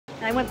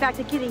And I went back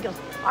to get it. He goes,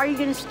 are you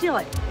going to steal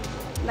it?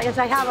 I guess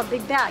I have a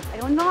big bag. I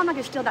go, no, I'm not going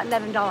to steal that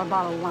 $11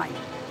 bottle of wine.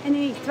 And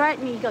then he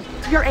threatened me. He goes,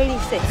 you're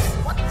 86.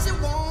 What you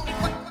want,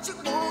 what you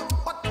want,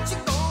 what you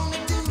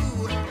gonna do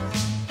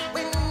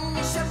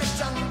when Sheriff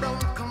John Brown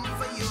come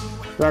for you?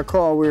 That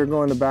call, we were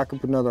going to back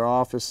up another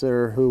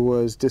officer who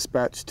was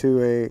dispatched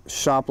to a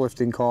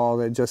shoplifting call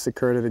that just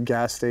occurred at a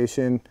gas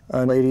station.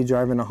 A lady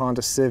driving a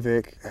Honda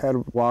Civic had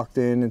walked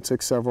in and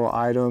took several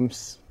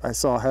items. I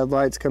saw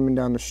headlights coming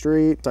down the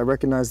street. I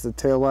recognized the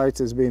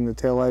taillights as being the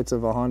taillights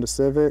of a Honda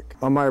Civic.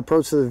 On my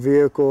approach to the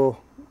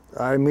vehicle,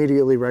 I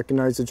immediately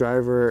recognized the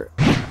driver.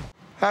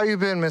 How you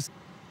been, miss?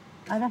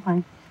 I'm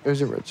fine. Here's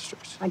your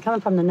registration. I'm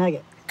coming from the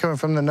Nugget. Coming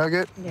from the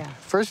Nugget? Yeah.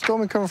 First you told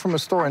me coming from a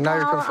store, and now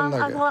you're coming from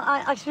Nugget.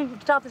 I should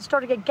stop at the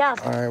store to get gas.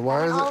 All right,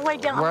 why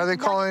are they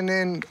calling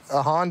in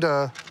a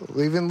Honda,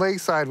 leaving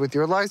Lakeside with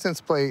your license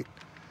plate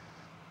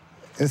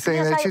and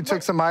saying that you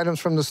took some items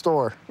from the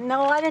store?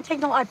 No, I didn't take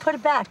no. I put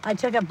it back. I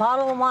took a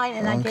bottle of wine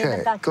and I gave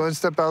it back. Go and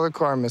step out of the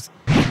car, miss.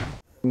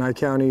 In Nye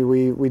County,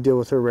 we deal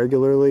with her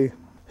regularly.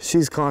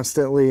 She's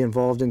constantly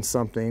involved in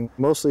something,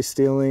 mostly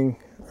stealing.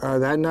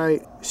 That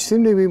night, she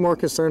seemed to be more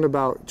concerned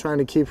about trying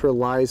to keep her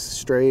lies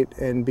straight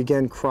and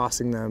began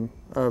crossing them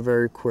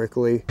very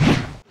quickly.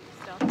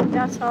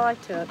 That's all I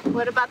took.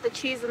 What about the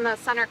cheese in the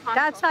center console?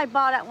 That's I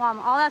bought at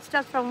Walmart. All that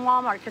stuff's from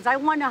Walmart because I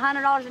won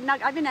 $100 at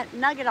Nugget. I've been at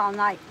Nugget all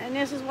night, and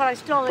this is what I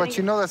stole. But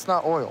you know that's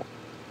not oil.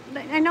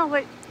 I know,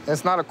 but...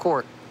 It's not a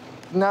quart.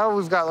 Now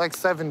we've got like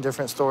 7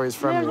 different stories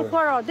from you. There's a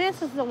quart oil.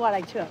 This is the one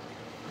I took.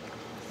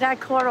 That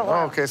quart oil.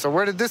 Oh, okay, so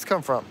where did this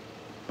come from?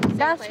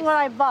 That's what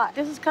I bought.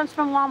 This comes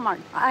from Walmart.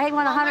 I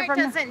won 100 from...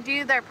 Walmart doesn't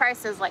do their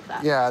prices like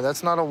that. Yeah,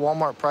 that's not a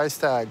Walmart price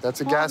tag.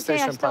 That's a gas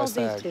station price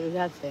tag. I stole these two,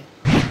 that's it.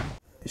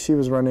 She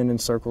was running in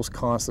circles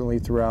constantly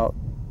throughout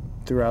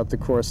the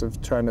course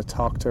of trying to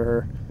talk to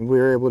her. We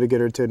were able to get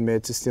her to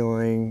admit to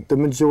stealing the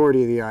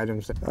majority of the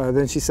items.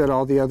 Then she said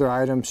all the other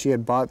items she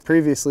had bought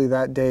previously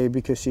that day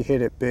because she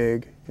hit it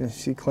big. And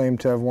she claimed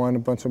to have won a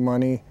bunch of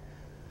money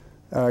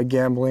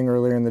gambling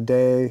earlier in the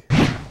day.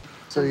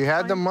 So you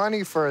had the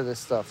money for this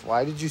stuff.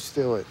 Why did you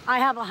steal it? I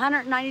have a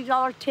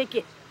 $190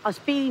 ticket, a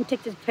speeding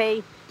ticket to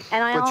pay,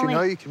 and I only... But you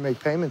know you can make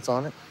payments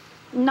on it.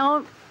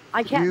 No,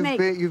 I can't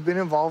You've been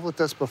involved with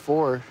us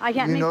before. I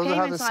can't make payments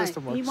how the on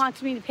system it. works. He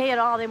wants me to pay it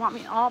all. They want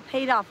me all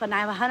paid off, and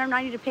I have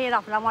 $190 to pay it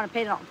off, and I want to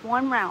pay it off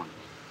one round.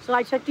 So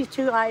I took these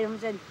 2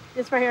 items and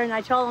this right here, and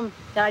I told him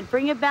that I'd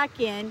bring it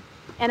back in,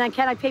 and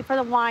can I pay for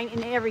the wine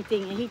and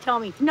everything? And he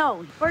told me,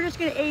 no, we're just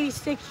going to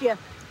 86 you,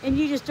 and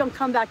you just don't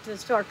come back to the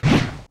store.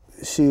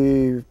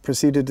 She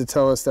proceeded to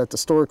tell us that the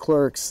store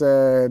clerk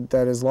said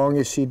that as long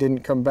as she didn't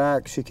come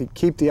back, she could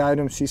keep the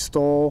items she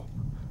stole.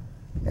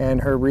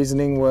 And her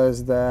reasoning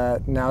was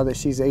that now that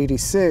she's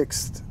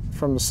 86th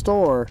from the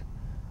store,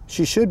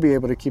 she should be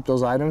able to keep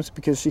those items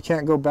because she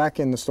can't go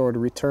back in the store to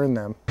return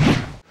them.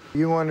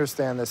 You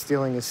understand that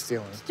stealing is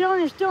stealing.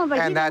 Stealing is stealing, but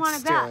he didn't want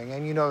it back. And that's stealing,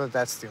 and you know that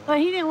that's stealing. But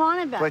he didn't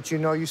want it back. But you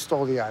know you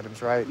stole the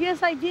items, right?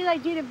 Yes, I did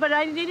it, but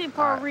I did it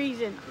for a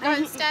reason. Go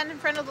and stand in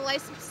front of the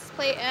license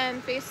plate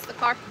and face the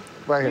car.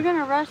 Right here. You're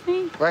gonna arrest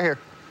me? Right here.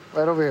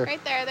 Right over here.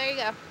 Right there, there you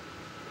go.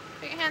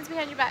 Put your hands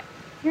behind your back.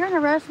 You're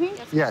gonna arrest me?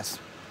 Yes.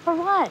 For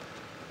what?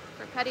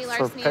 For petty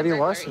larceny For petty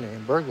larceny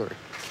and burglary.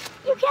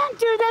 You can't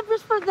do that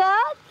just for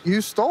that. You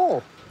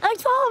stole. I told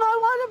him I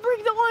want to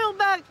bring the oil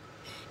back.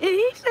 And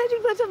he said he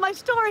was in my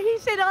store. He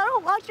said, I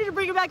don't want you to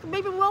bring it back.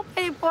 Maybe we'll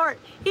pay for it.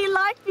 He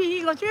liked me.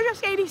 He goes, you're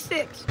just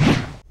 86.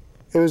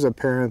 It was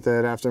apparent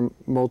that after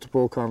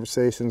multiple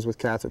conversations with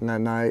Catherine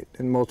that night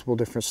and multiple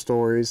different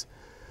stories,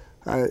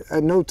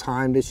 at no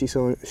time did she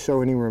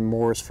show any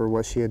remorse for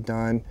what she had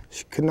done.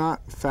 She could not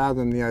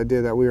fathom the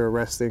idea that we were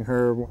arresting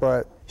her,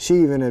 but she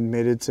even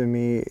admitted to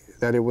me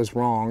that it was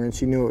wrong, and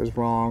she knew it was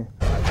wrong.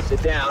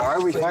 Sit down. Why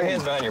are we Put your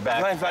hands behind your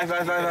back. Fine.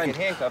 Get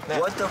handcuffed now.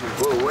 What the?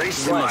 We're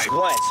wasting my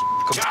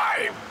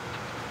time.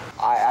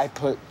 I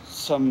put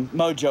some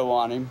mojo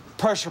on him,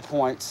 pressure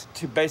points,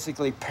 to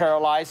basically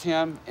paralyze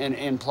him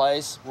in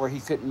place where he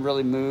couldn't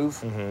really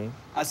move.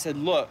 I said,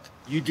 look,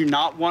 you do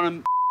not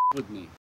want to with me.